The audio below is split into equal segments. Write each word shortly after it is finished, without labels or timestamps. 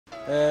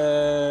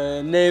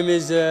Name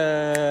is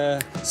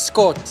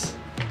Scott.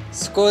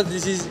 Scott,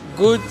 this is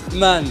good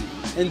man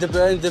in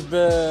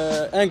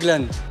the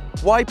England.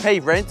 Why pay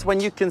rent when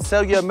you can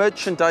sell your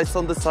merchandise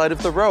on the side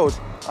of the road?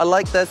 I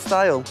like their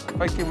style.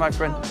 Thank you, my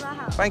friend.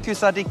 Thank you,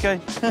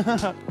 Sadike.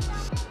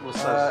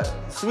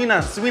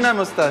 Suina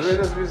mustache.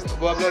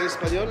 ¿Puedo hablar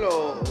español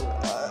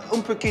o...?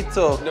 Un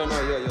poquito. No,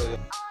 yo.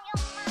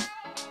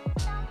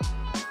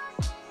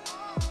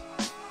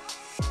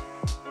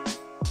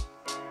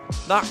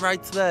 That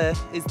right there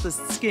is the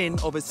skin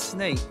of a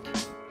snake.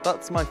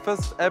 That's my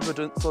first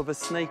evidence of a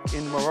snake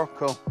in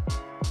Morocco.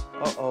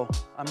 Uh-oh,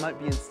 I might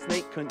be in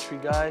snake country,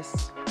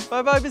 guys.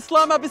 Bye-bye,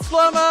 Bislama,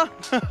 Bislama!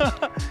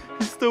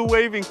 He's still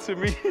waving to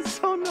me, he's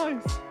so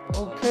nice.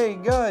 Okay,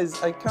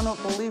 guys, I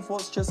cannot believe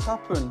what's just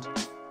happened.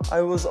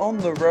 I was on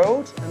the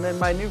road, and then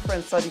my new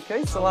friend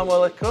Sadike, salam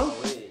alaikum,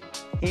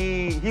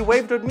 he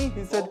waved at me,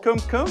 he said, come,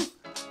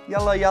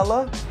 yalla,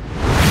 yalla.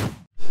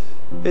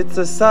 It's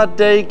a sad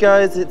day,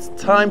 guys. It's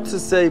time to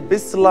say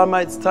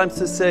Bislama. It's time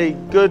to say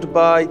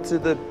goodbye to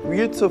the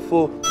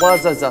beautiful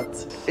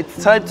Ouarzazate.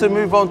 It's time to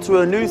move on to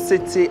a new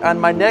city,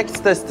 and my next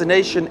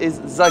destination is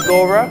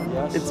Zagora.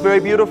 Yes. It's very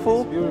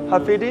beautiful.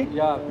 Hafidi?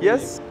 Yeah.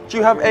 Yes? Do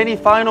you have any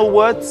final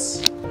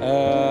words?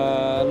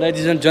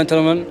 Ladies and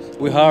gentlemen,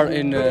 we are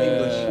in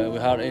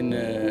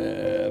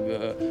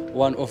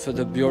one of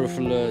the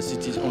beautiful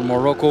cities in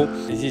Morocco.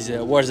 This is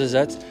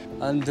Ouarzazate,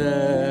 and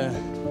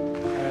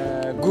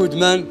good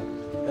man.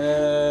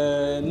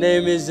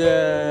 Name is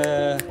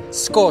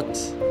Scott.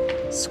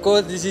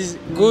 Scott, this is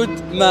good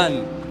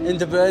man in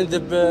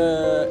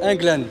the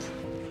England.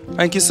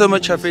 Thank you so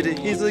much, Hafidi.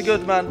 He's a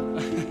good man.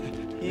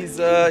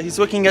 He's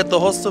working at the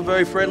hostel,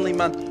 very friendly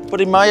man.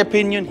 But in my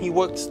opinion, he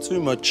works too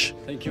much.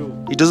 Thank you.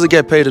 He doesn't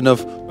get paid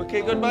enough.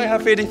 Okay, goodbye,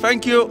 Hafidi.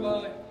 Thank you.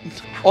 Bye.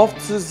 Off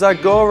to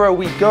Zagora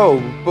we go.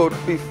 But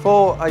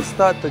before I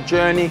start the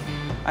journey,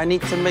 I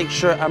need to make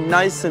sure I'm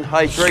nice and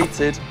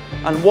hydrated.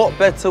 And what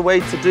better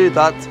way to do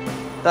that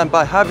than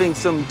by having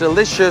some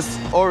delicious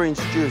orange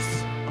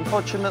juice.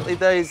 Unfortunately,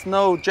 there is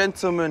no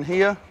gentleman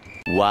here.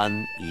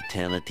 One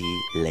eternity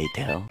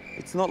later.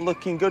 It's not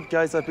looking good,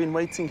 guys. I've been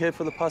waiting here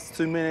for the past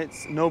 2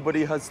 minutes.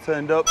 Nobody has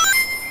turned up.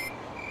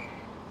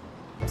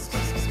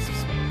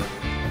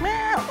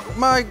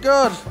 My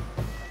God.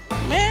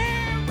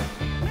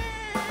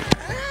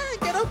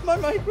 Get off my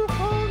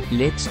microphone.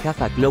 Let's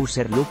have a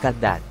closer look at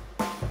that.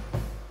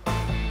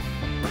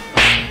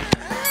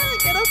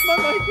 Get off my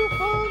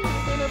microphone.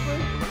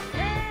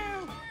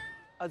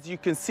 As you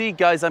can see,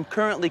 guys, I'm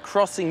currently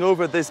crossing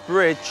over this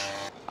bridge,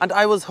 and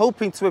I was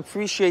hoping to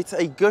appreciate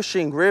a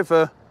gushing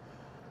river,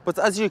 but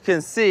as you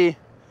can see,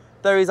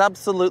 there is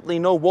absolutely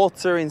no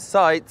water in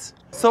sight.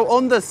 So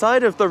on the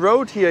side of the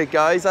road here,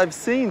 guys, I've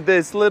seen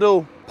this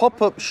little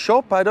pop-up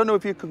shop. I don't know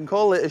if you can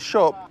call it a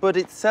shop, but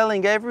it's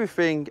selling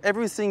everything,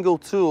 every single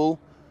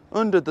tool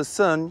under the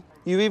sun.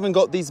 You've even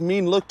got these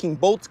mean-looking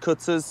bolt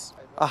cutters,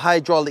 a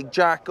hydraulic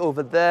jack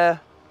over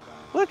there.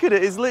 Look at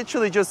it, it's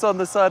literally just on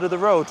the side of the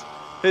road.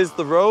 Here's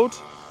the road,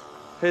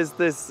 here's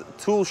this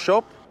tool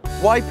shop.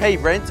 Why pay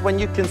rent when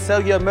you can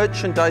sell your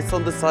merchandise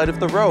on the side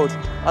of the road?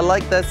 I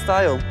like their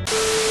style.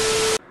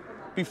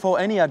 Before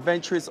any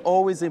adventure, it's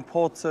always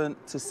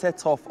important to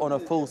set off on a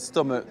full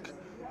stomach.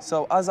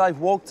 So as I've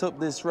walked up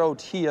this road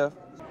here,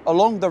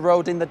 along the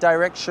road in the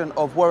direction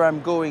of where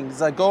I'm going,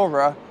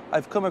 Zagora,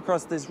 I've come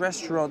across this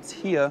restaurant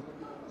here,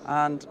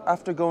 and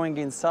after going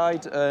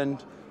inside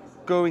and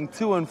going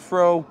to and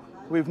fro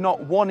with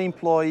not one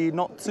employee,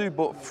 not two,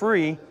 but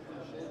three,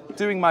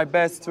 doing my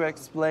best to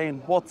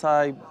explain what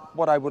I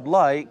would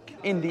like.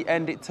 In the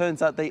end, it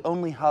turns out they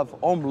only have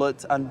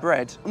omelette and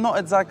bread. Not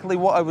exactly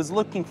what I was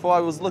looking for.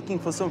 I was looking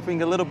for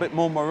something a little bit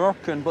more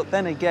Moroccan, but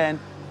then again,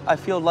 I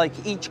feel like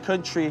each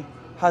country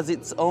has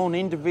its own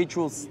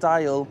individual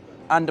style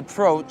and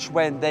approach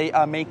when they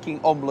are making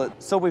omelette.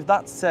 So with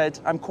that said,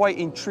 I'm quite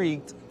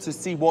intrigued to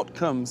see what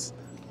comes.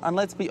 And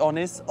let's be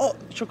honest, oh,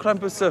 shukran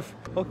busuf.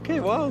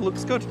 Okay, wow,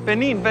 looks good.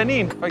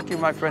 Benin. Thank you,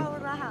 my friend.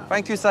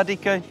 Thank you,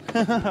 Sadike.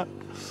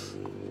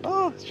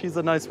 Oh, she's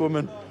a nice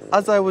woman.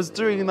 As I was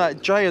doing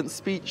that giant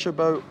speech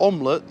about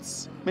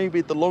omelettes,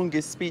 maybe the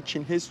longest speech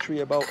in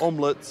history about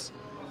omelettes,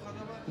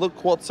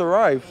 look what's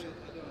arrived.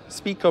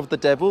 Speak of the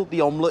devil,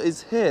 the omelette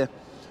is here.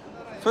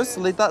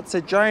 Firstly, that's a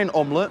giant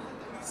omelette.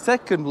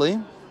 Secondly,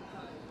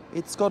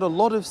 it's got a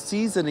lot of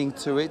seasoning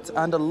to it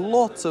and a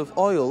lot of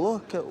oil.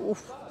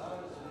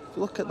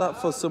 Look at that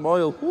for some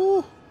oil.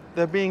 Ooh.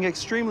 They're being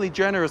extremely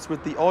generous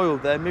with the oil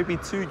there, maybe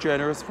too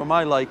generous for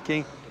my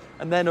liking.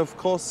 And then, of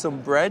course,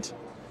 some bread.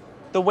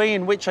 The way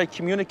in which I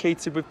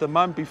communicated with the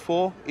man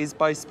before is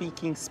by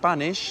speaking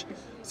Spanish.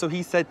 So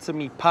he said to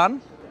me,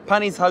 pan.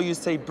 Pan is how you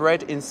say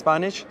bread in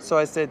Spanish. So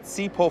I said,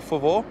 sí, por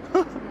favor.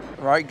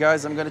 Right,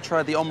 guys, I'm going to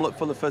try the omelette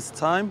for the first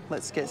time.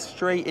 Let's get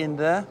straight in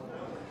there.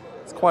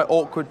 It's quite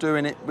awkward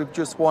doing it with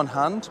just one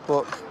hand,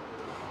 but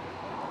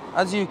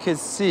as you can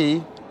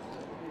see,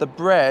 the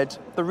bread,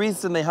 the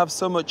reason they have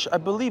so much, I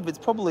believe it's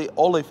probably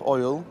olive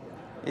oil,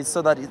 is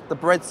so that the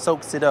bread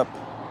soaks it up.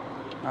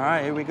 All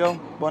right, here we go.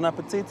 Bon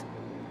appetit.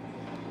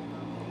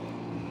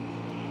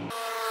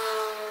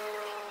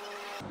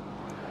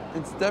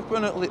 It's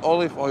definitely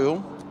olive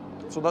oil,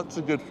 so that's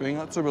a good thing,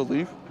 that's a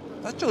relief.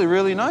 It's actually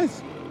really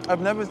nice.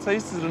 I've never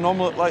tasted an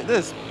omelette like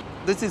this.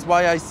 This is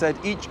why I said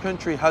each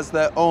country has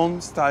their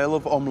own style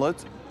of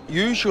omelette.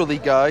 Usually,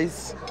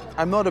 guys,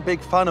 I'm not a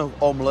big fan of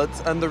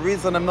omelettes, and the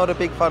reason I'm not a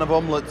big fan of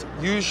omelettes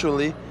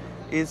usually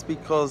is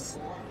because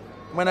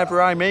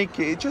whenever I make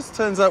it, it just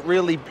turns out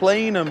really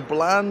plain and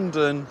bland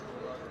and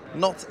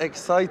not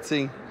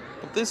exciting.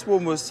 But this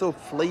one was so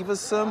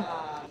flavoursome.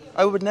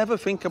 I would never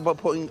think about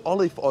putting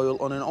olive oil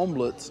on an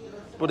omelette,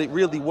 but it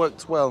really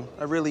worked well.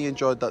 I really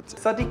enjoyed that.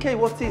 Sadike,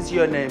 what is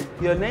your name?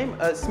 Your name?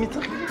 Smith.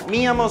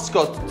 Me llamo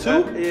Scott.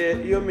 Two?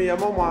 Yo me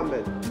llamo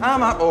Mohammed.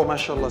 Oh,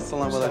 mashallah.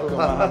 Assalamu alaikum,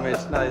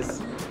 Mohammed.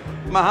 Nice.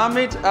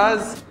 Mohammed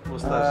as...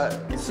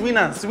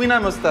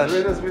 Swina mustache.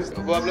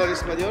 ¿Puedo hablar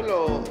español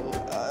o...?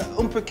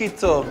 Un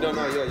poquito.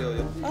 No,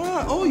 yo.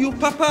 Ah, oh, your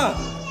papa.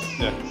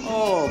 Yeah.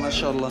 Oh,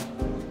 mashallah.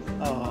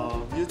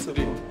 Oh,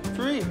 beautiful.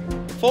 3,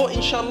 4,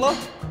 inshallah.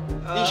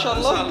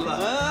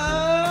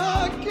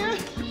 Inshallah. Okay.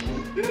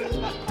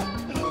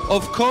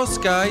 Of course,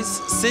 guys,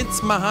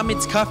 since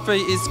Mohammed's cafe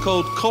is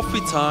called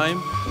Coffee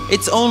Time,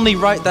 it's only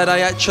right that I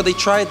actually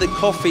try the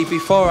coffee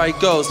before I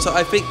go. So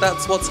I think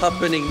that's what's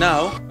happening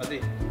now.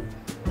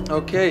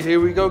 Okay, here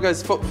we go,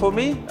 guys. For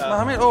me,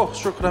 Mohammed. Oh,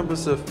 shukran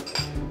basif.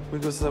 We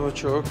go so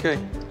much. Okay.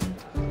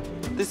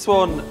 This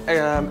one,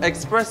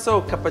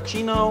 espresso,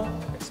 cappuccino.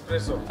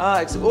 Espresso.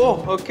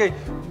 Oh, okay.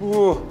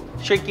 Ooh,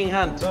 shaking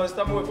hand. No,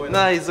 está muy bueno.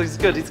 Nice, it's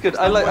good.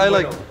 I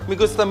like. Me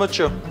gusta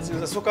mucho.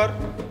 Sin azúcar.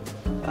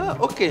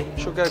 Okay.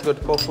 Sugar,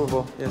 good. Por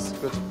favor. Yes,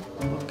 good.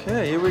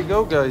 Okay, here we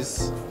go,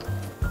 guys.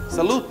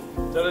 Salud.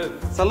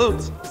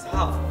 Salud.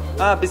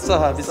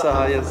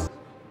 Bisaha, yes.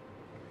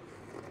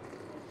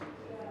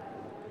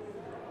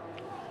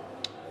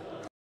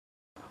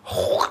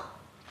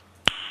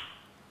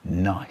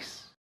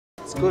 Nice.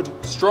 It's good.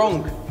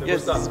 Strong.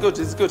 Yes, it's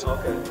good.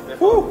 Okay.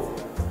 Woo.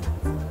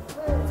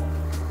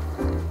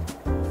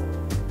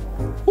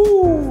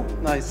 Woo.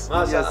 Nice.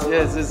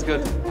 Yes, it's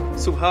good.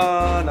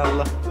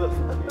 Subhanallah.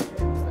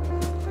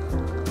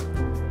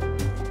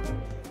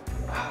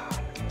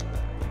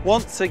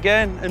 Once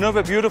again,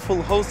 another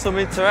beautiful, wholesome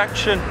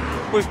interaction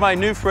with my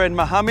new friend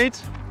Mohammed.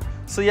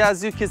 So yeah,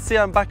 as you can see,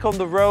 I'm back on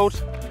the road.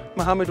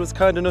 Mohammed was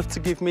kind enough to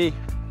give me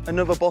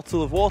another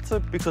bottle of water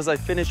because I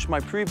finished my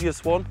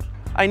previous one.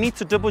 I need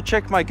to double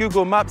check my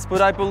Google Maps,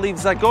 but I believe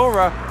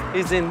Zagora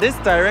is in this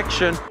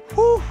direction.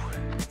 Whew,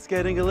 it's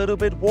getting a little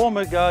bit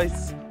warmer,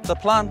 guys. The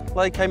plan,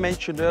 like I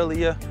mentioned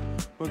earlier,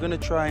 we're gonna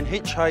try and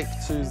hitchhike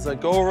to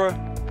Zagora.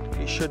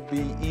 It should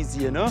be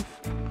easy enough.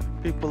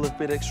 People have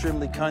been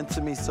extremely kind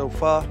to me so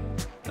far,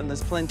 and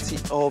there's plenty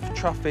of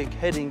traffic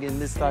heading in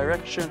this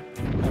direction.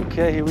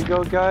 Okay, here we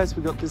go, guys.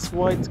 We got this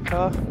white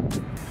car.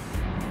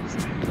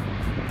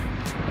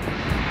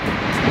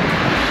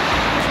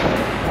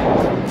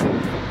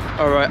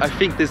 All right, I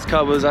think this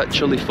car was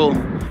actually full.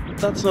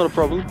 That's not a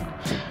problem.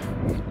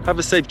 Have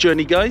a safe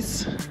journey,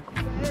 guys.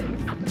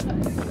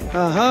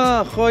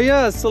 Aha,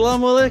 khoya,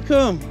 assalamu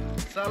alaikum.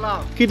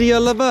 Salam. Kidi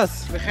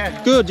labas.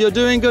 Good, you're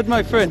doing good,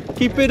 my friend.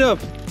 Keep it up.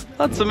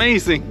 That's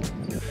amazing.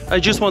 I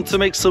just want to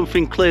make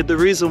something clear. The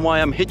reason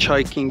why I'm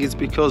hitchhiking is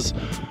because,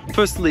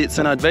 firstly, it's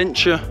an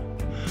adventure.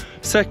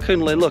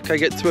 Secondly, look, I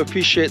get to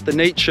appreciate the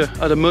nature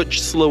at a much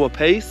slower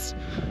pace.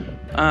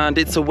 And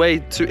it's a way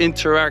to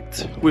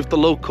interact with the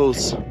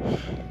locals.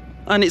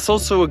 And it's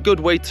also a good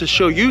way to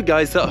show you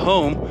guys at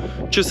home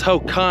just how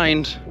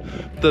kind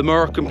the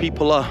Moroccan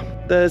people are.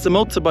 There's a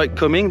motorbike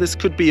coming. This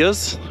could be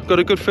us. Got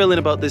a good feeling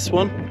about this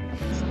one.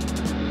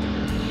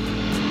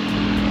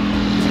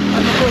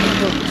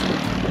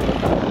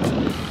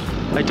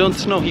 I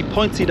don't know, he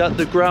pointed at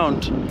the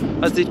ground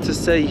as if to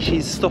say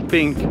he's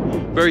stopping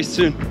very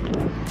soon.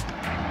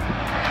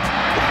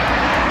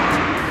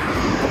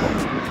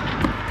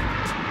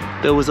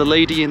 There was a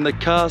lady in the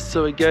car,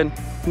 so again,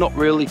 not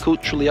really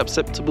culturally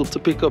acceptable to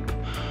pick up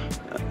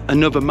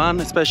another man,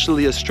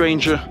 especially a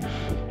stranger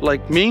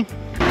like me.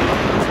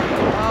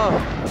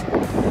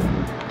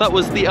 That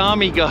was the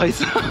army,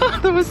 guys.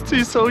 There was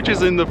 2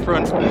 soldiers in the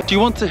front. Do you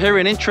want to hear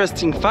an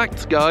interesting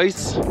fact,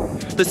 guys?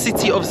 The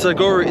city of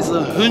Zagora is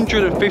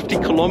 150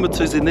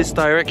 kilometers in this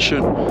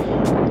direction.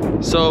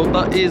 So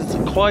that is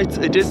quite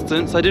a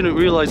distance. I didn't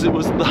realize it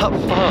was that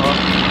far.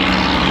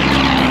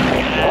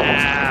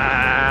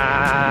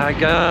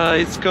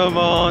 Guys, come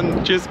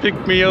on, just pick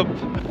me up.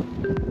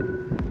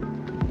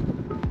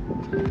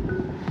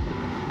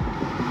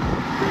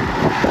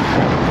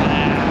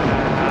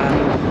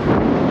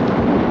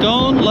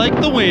 Gone like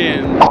the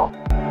wind.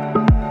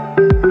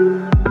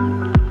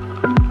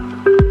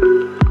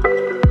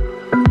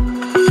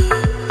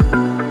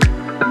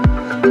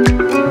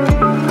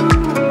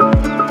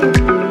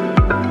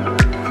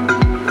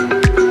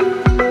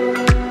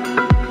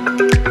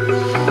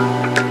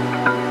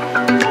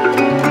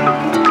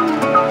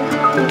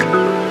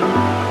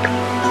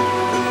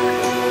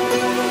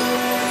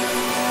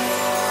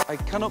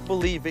 cannot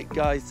believe it,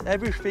 guys.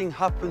 Everything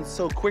happened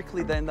so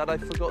quickly then that I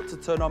forgot to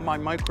turn on my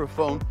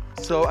microphone.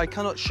 So I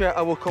cannot share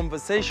our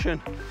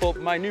conversation. But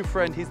my new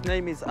friend, his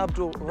name is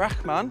Abdul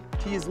Rahman.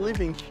 He is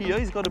living here.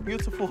 He's got a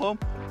beautiful home.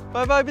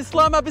 Bye-bye,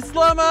 Bislama,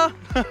 Bislama.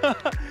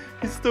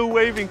 He's still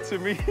waving to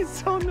me.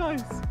 It's so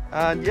nice.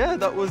 And yeah,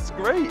 that was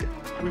great.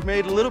 We've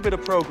made a little bit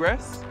of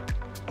progress.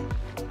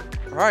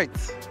 Right.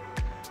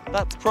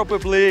 That's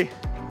probably,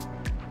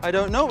 I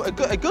don't know,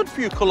 a good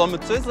few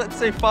kilometers. Let's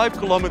say 5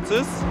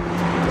 kilometers.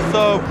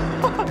 So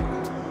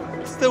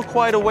still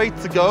quite a way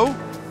to go,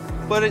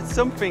 but it's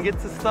something.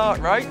 It's a start,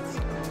 right?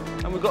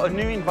 And we've got a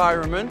new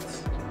environment,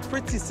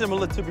 pretty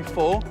similar to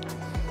before.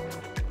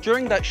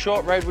 During that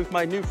short ride with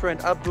my new friend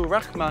Abdul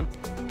Rahman,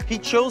 he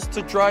chose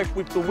to drive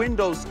with the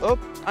windows up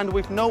and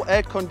with no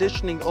air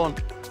conditioning on.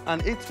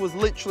 And it was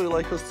literally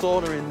like a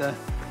sauna in there.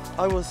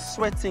 I was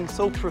sweating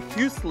so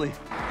profusely.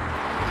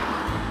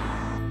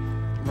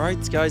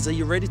 Right, guys, are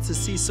you ready to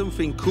see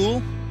something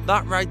cool?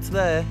 That right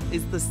there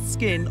is the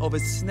skin of a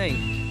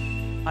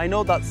snake. I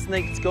know that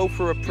snakes go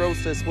through a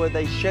process where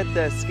they shed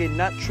their skin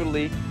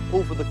naturally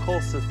over the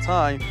course of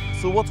time.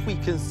 So what we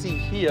can see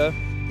here,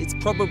 it's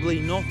probably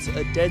not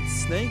a dead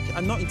snake.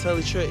 I'm not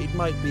entirely sure. It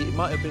might be. It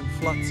might have been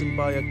flattened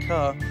by a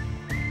car.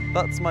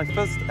 That's my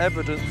first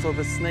evidence of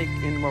a snake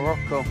in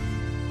Morocco.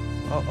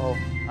 Uh-oh,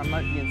 I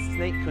might be in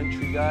snake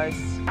country, guys.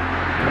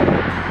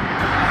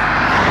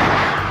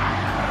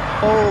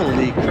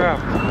 Holy crap.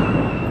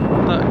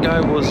 That guy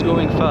was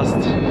going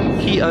fast.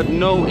 He had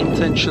no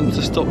intention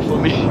to stop for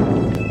me.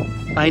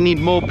 I need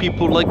more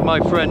people like my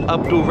friend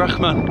Abdul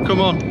Rahman.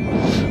 Come on,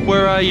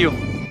 where are you?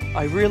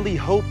 I really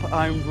hope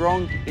I'm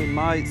wrong in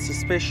my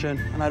suspicion,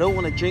 and I don't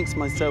want to jinx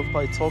myself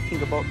by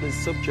talking about this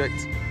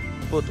subject,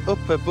 but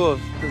up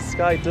above, the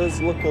sky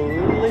does look a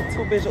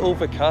little bit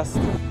overcast.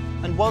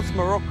 And whilst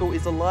Morocco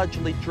is a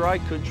largely dry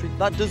country,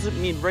 that doesn't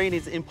mean rain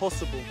is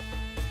impossible.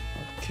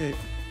 Okay.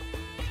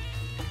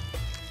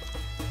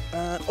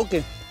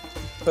 Okay.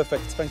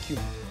 Perfect, thank you.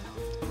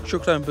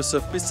 Shukran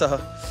Busuf,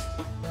 Bisaha.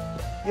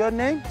 Your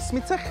name?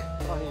 Smitak?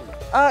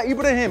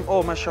 Ibrahim.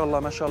 Oh, mashallah,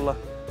 mashallah.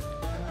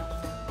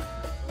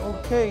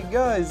 Okay,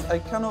 guys, I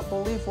cannot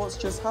believe what's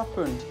just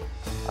happened.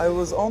 I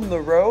was on the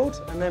road,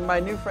 and then my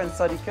new friend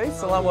Sadiq,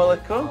 salam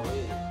alaikum,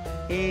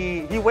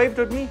 he waved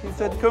at me. He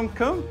said, come,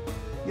 come,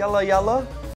 yalla, yalla.